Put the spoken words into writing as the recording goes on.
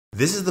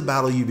This is the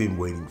battle you've been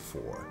waiting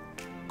for.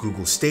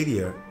 Google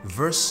Stadia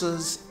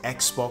versus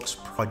Xbox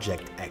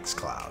Project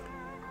xCloud.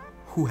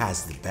 Who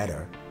has the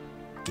better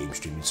game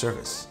streaming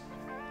service?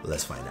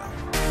 Let's find out.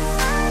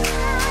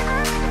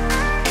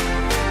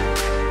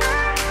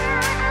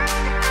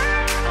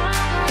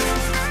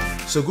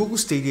 So Google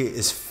Stadia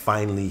is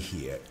finally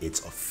here. It's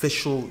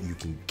official, you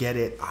can get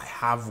it. I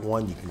have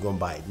one, you can go and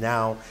buy it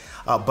now.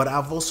 But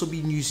I've also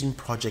been using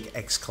Project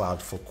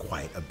xCloud for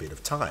quite a bit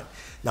of time.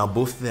 Now,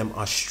 both of them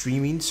are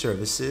streaming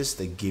services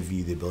that give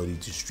you the ability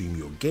to stream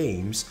your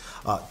games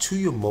to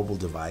your mobile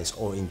device,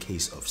 or in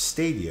case of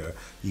Stadia,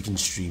 you can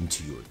stream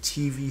to your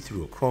TV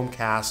through a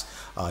Chromecast.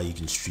 You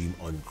can stream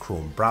on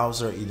Chrome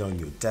browser, either on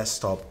your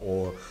desktop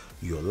or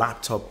your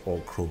laptop or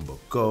Chromebook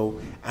Go,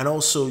 and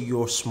also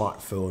your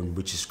smartphone,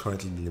 which is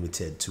currently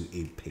limited to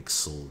a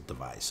Pixel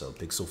device, so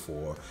Pixel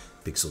 4,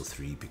 Pixel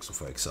 3, Pixel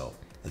 4 XL,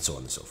 and so on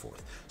and so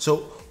forth. So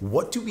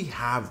what do we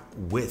have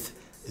with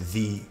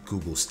the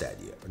Google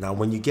Stadia? Now,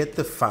 when you get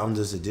the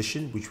Founders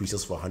Edition, which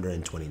retails for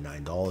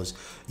 $129,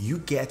 you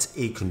get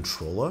a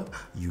controller,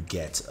 you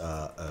get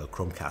a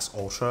Chromecast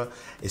Ultra,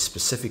 a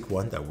specific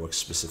one that works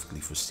specifically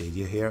for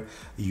Stadia here.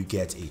 You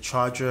get a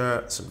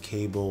charger, some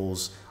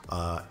cables,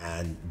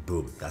 and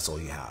boom, that's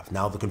all you have.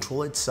 Now, the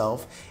controller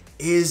itself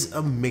is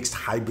a mixed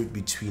hybrid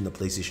between a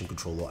PlayStation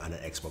controller and an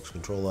Xbox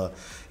controller.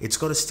 It's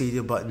got a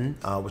Stadia button,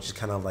 which is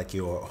kind of like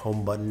your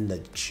home button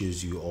that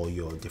shows you all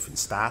your different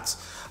stats.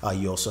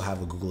 You also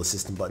have a Google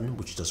Assistant button,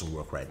 which doesn't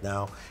work right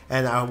now.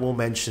 And I will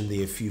mention there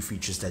are a few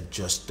features that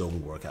just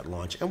don't work at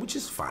launch, and which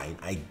is fine.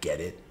 I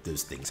get it.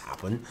 Those things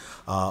happen.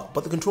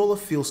 But the controller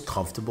feels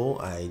comfortable.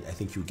 I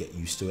think you'll get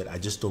used to it. I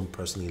just don't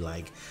personally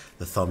like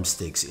the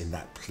thumbsticks in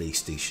that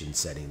PlayStation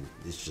setting.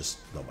 It's just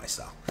not my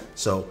style.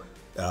 So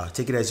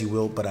take it as you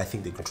will, but I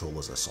think the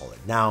controllers are solid.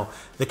 Now,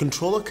 the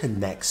controller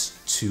connects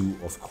to,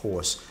 of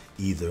course,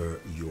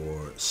 either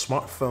your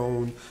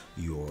smartphone,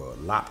 your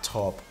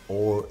laptop,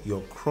 or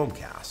your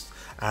Chromecast.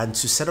 And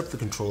to set up the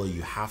controller,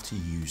 you have to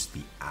use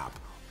the app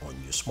on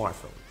your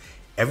smartphone.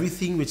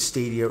 Everything with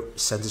Stadia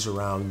centers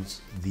around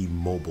the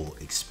mobile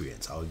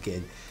experience. I'll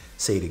again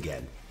say it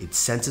again. It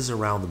centers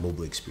around the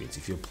mobile experience.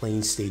 If you're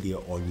playing Stadia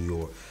on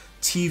your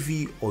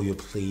TV or you're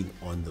playing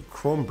on the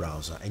Chrome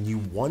browser and you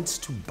want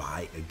to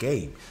buy a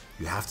game,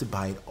 you have to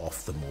buy it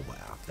off the mobile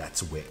app.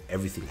 That's where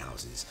everything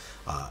houses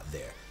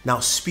there. Now,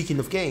 speaking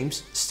of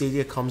games,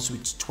 Stadia comes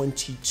with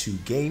 22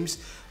 games.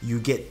 You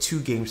get 2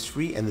 games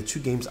free, and the 2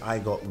 games I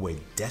got were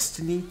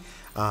Destiny,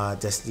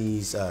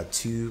 Destiny's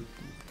 2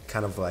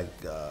 kind of like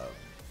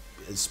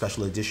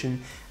special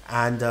edition,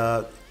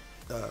 and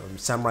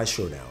Samurai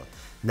Showdown.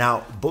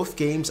 Now, both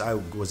games, I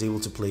was able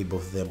to play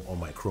both of them on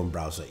my Chrome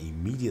browser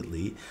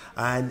immediately,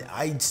 and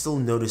I still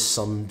noticed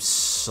some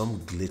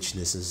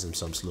glitchnesses and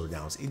some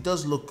slowdowns. It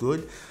does look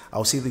good.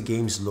 I'll say the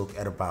games look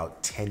at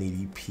about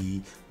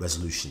 1080p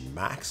resolution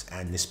max,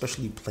 and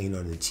especially playing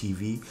on the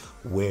TV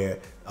where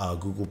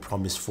Google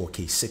promised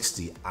 4K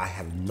 60. I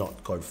have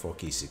not got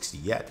 4K 60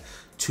 yet.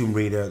 Tomb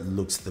Raider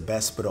looks the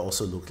best, but it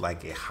also looked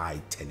like a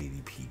high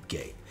 1080p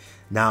game.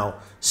 Now,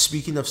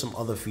 speaking of some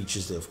other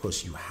features that, of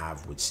course, you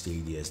have with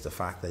Stadia is the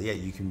fact that, yeah,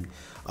 you can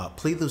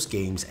play those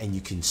games and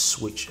you can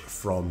switch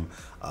from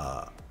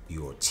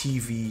your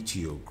TV to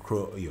your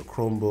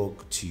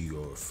Chromebook to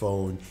your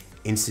phone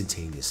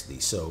instantaneously.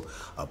 So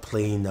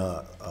playing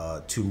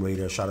Tomb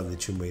Raider, Shot of the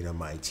Tomb Raider on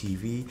my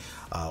TV,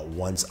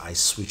 once I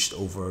switched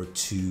over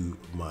to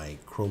my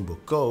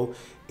Chromebook Go,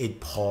 it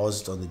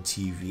paused on the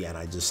TV and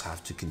I just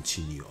have to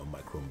continue on my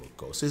Chromebook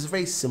Go. So it's a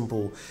very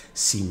simple,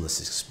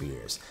 seamless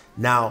experience.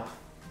 Now,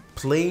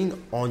 playing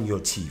on your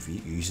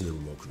TV, you're using the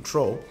remote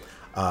control.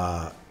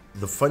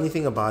 The funny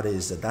thing about it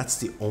is that that's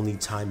the only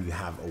time you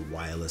have a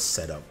wireless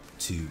setup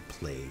to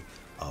play,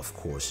 of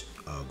course,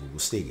 Google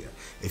Stadia.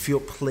 If you're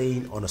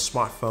playing on a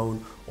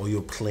smartphone or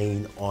you're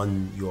playing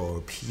on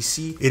your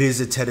PC, it is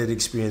a tethered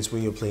experience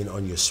when you're playing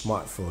on your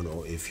smartphone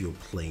or if you're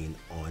playing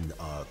on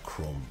a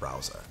Chrome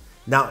browser.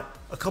 Now,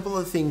 a couple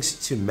of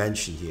things to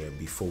mention here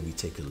before we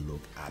take a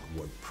look at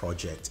what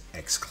Project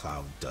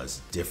xCloud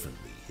does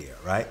differently here,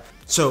 right?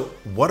 So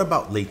what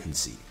about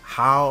latency?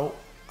 How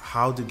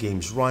do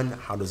games run?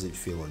 How does it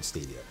feel on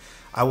Stadia?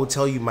 I will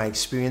tell you my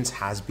experience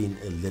has been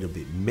a little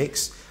bit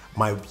mixed.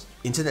 My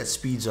internet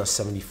speeds are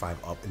 75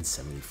 up and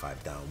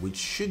 75 down, which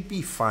should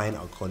be fine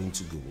according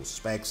to Google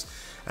specs.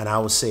 And I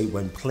would say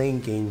when playing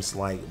games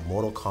like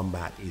Mortal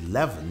Kombat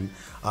 11,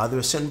 there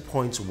are certain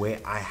points where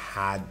I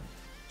had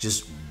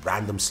just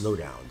random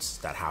slowdowns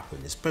that happen,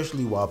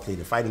 especially while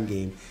playing a fighting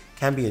game,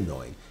 can be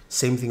annoying.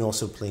 Same thing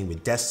also playing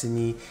with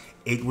Destiny.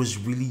 It was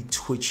really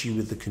twitchy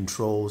with the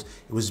controls.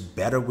 It was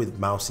better with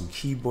mouse and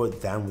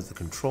keyboard than with the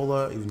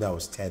controller, even though I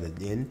was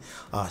tethered in.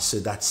 So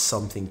that's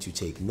something to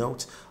take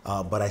note.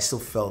 But I still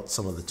felt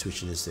some of the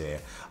twitchiness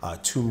there.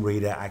 Tomb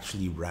Raider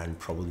actually ran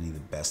probably the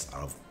best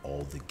out of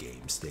all the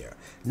games there.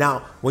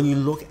 Now, when you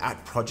look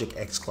at Project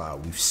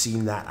xCloud, we've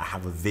seen that. I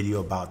have a video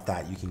about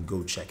that. You can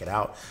go check it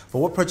out. But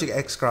what Project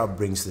xCloud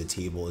brings to the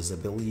table is the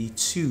ability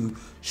to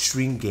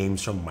stream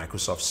games from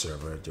Microsoft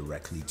Server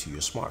directly to your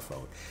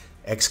smartphone.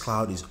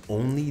 xCloud is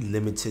only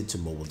limited to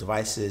mobile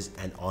devices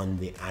and on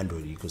the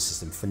Android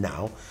ecosystem for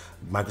now.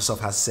 Microsoft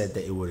has said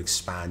that it would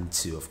expand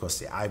to, of course,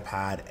 the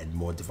iPad and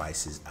more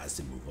devices as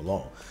they move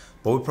along.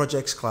 But with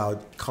Project xCloud,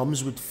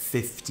 comes with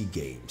 50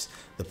 games.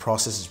 The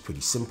process is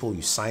pretty simple.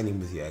 You sign in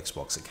with your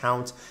Xbox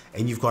account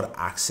and you've got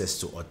access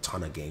to a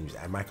ton of games.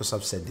 And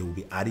Microsoft said they will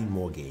be adding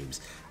more games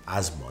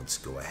as months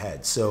go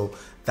ahead. So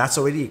that's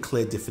already a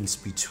clear difference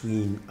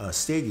between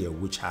Stadia,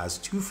 which has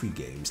 2 free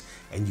games,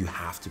 and you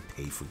have to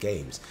pay for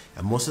games.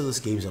 And most of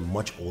those games are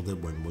much older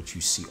than what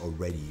you see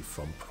already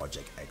from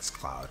Project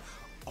xCloud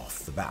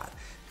off the bat.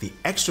 The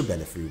extra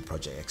benefit with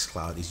Project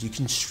xCloud is you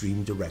can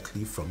stream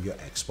directly from your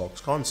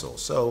Xbox console.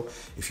 So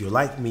if you're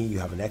like me, you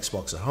have an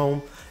Xbox at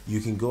home, you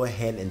can go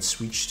ahead and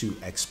switch to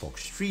Xbox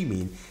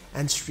streaming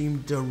and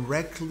stream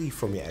directly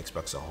from your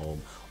Xbox at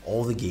home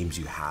all the games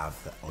you have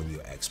on your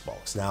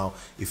Xbox. Now,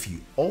 if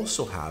you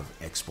also have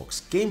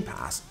Xbox Game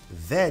Pass,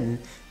 then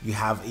you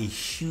have a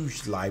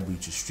huge library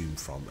to stream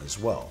from as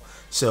well.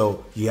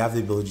 So you have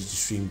the ability to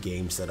stream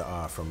games that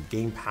are from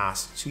Game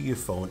Pass to your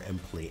phone and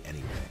play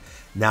anywhere.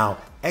 Now,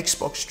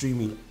 Xbox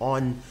streaming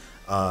on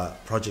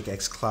Project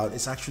xCloud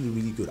is actually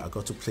really good. I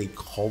got to play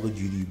Call of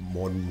Duty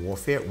Modern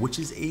Warfare, which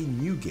is a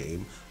new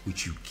game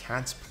which you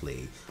can't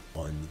play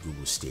on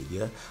Google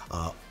Stadia.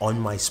 On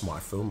my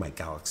smartphone, my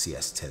Galaxy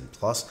S10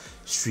 Plus,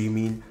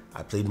 streaming,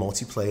 I played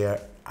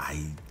multiplayer,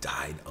 I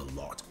died a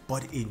lot,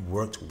 but it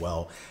worked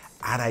well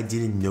and I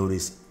didn't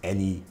notice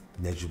any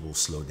negligible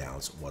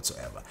slowdowns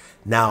whatsoever.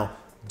 Now,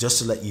 just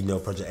to let you know,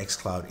 Project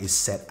xCloud is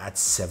set at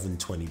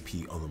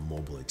 720p on the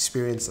mobile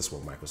experience. That's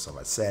what Microsoft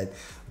has said,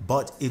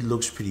 but it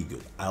looks pretty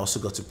good. I also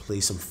got to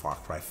play some Far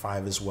Cry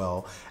 5 as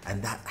well,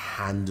 and that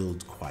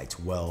handled quite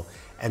well.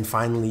 And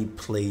finally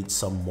played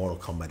some Mortal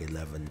Kombat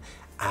 11,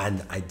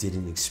 and I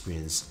didn't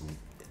experience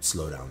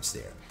slowdowns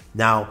there.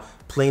 Now,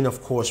 playing,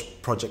 of course,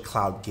 Project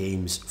Cloud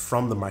games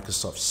from the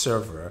Microsoft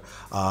server,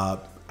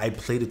 I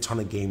played a ton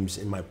of games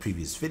in my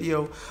previous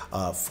video,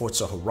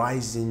 Forza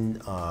Horizon,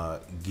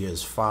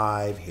 Gears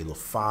 5, Halo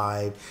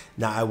 5.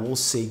 Now, I will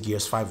say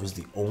Gears 5 was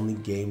the only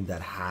game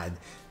that had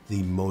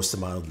the most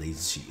amount of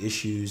latency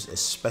issues,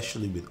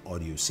 especially with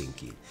audio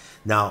syncing.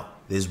 Now,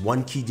 there's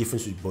one key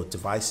difference with both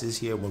devices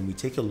here. When we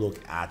take a look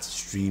at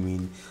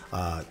streaming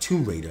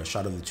Tomb Raider,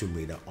 Shadow of the Tomb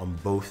Raider on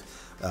both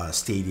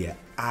Stadia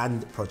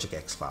and Project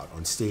xCloud.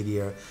 On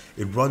Stadia,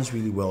 it runs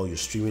really well. You're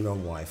streaming on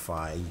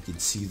Wi-Fi. You can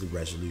see the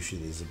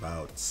resolution is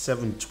about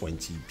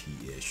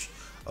 720p-ish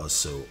or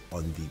so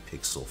on the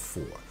Pixel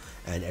 4,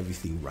 and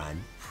everything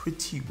ran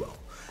pretty well.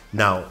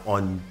 Now,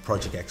 on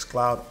Project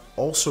xCloud,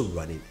 also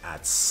running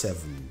at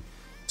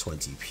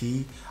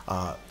 720p.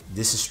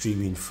 This is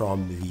streaming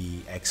from the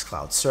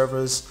xCloud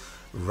servers,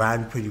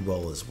 ran pretty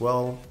well as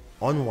well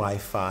on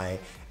Wi-Fi.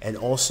 And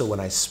also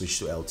when I switch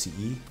to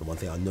LTE, the one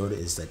thing I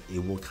noticed is that it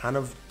will kind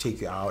of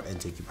take you out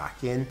and take you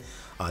back in.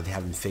 They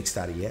haven't fixed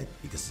that yet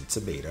because it's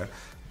a beta,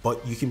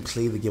 but you can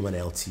play the game on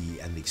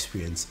LTE and the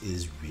experience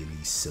is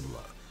really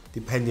similar,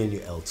 depending on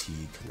your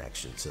LTE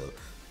connection. So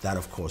that,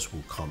 of course,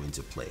 will come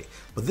into play.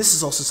 But this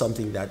is also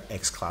something that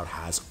xCloud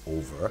has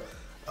over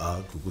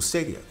Google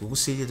Stadia. Google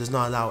Stadia does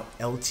not allow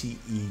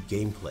LTE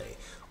gameplay,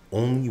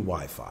 only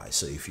Wi-Fi.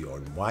 So if you're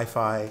on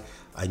Wi-Fi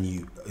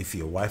and if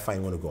you're Wi-Fi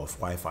and want to go off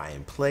Wi-Fi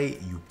and play,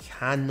 you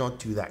cannot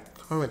do that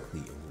currently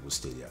in Google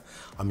Stadia.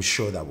 I'm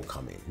sure that will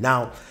come in.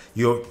 Now,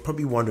 you're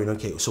probably wondering,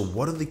 okay, so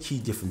what are the key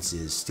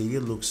differences?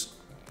 Stadia looks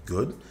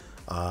good.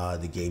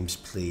 The games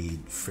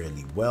played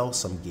fairly well.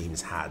 Some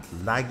games had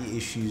laggy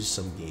issues,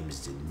 some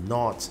games did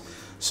not.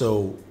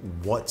 So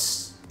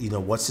what's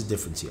the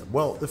difference here?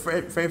 Well, the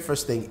very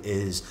first thing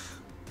is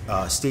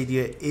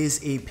Stadia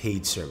is a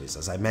paid service.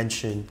 As I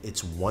mentioned,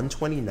 it's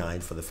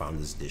 $129 for the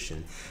Founders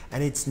Edition,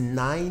 and it's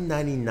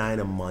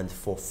 $9.99 a month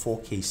for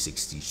 4K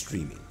 60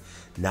 streaming.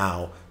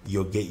 Now,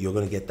 you're going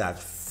to get that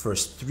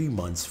first 3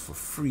 months for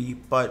free,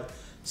 but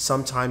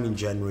sometime in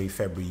January,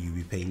 February, you'll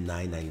be paying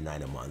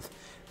 $9.99 a month.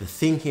 The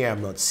thing here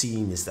I'm not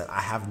seeing is that I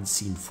haven't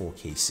seen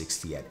 4K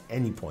 60 at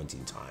any point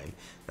in time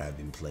that I've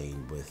been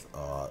playing with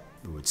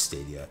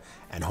Stadia,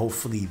 and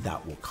hopefully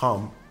that will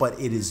come, but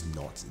it is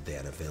not there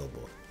and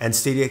available. And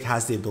Stadia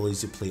has the ability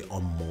to play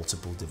on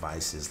multiple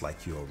devices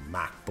like your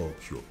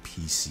MacBook, your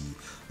PC,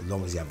 as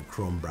long as you have a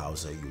Chrome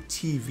browser, your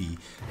TV,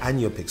 and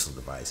your Pixel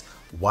device,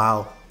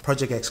 while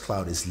Project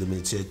xCloud is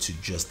limited to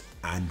just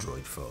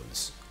Android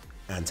phones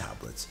and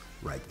tablets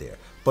right there.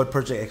 But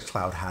Project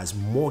xCloud has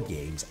more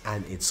games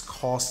and its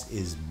cost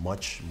is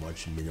much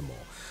minimal.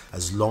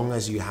 As long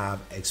as you have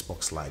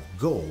Xbox Live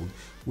Gold,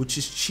 which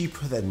is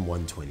cheaper than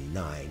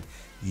 $129,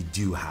 you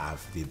do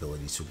have the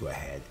ability to go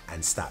ahead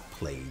and start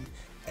playing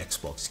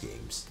Xbox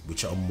games,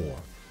 which are more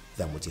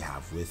than what you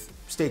have with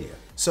Stadia.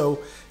 So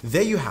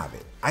there you have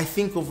it. I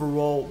think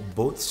overall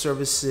both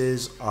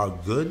services are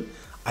good.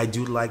 I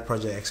do like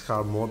Project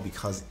xCloud more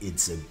because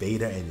it's a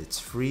beta and it's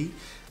free,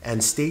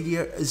 and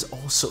Stadia is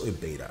also a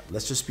beta.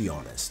 Let's just be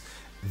honest.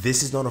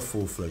 This is not a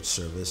full-fledged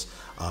service.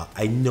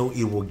 I know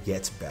it will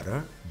get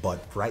better,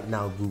 but right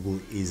now Google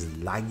is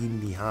lagging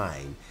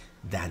behind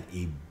than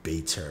a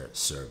beta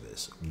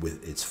service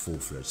with its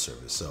full-fledged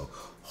service. So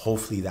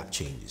hopefully that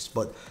changes.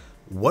 But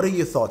what are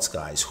your thoughts,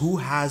 guys? Who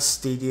has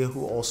Stadia?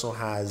 Who also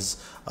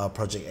has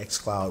Project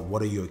xCloud?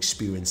 What are your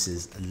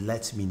experiences?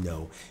 Let me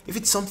know. If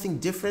it's something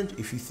different,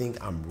 if you think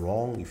I'm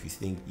wrong, if you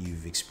think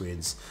you've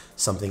experienced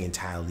something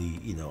entirely,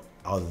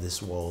 out of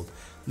this world,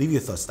 leave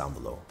your thoughts down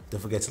below.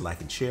 Don't forget to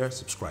like and share,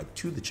 subscribe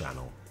to the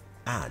channel,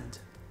 and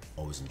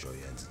always enjoy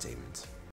your entertainment.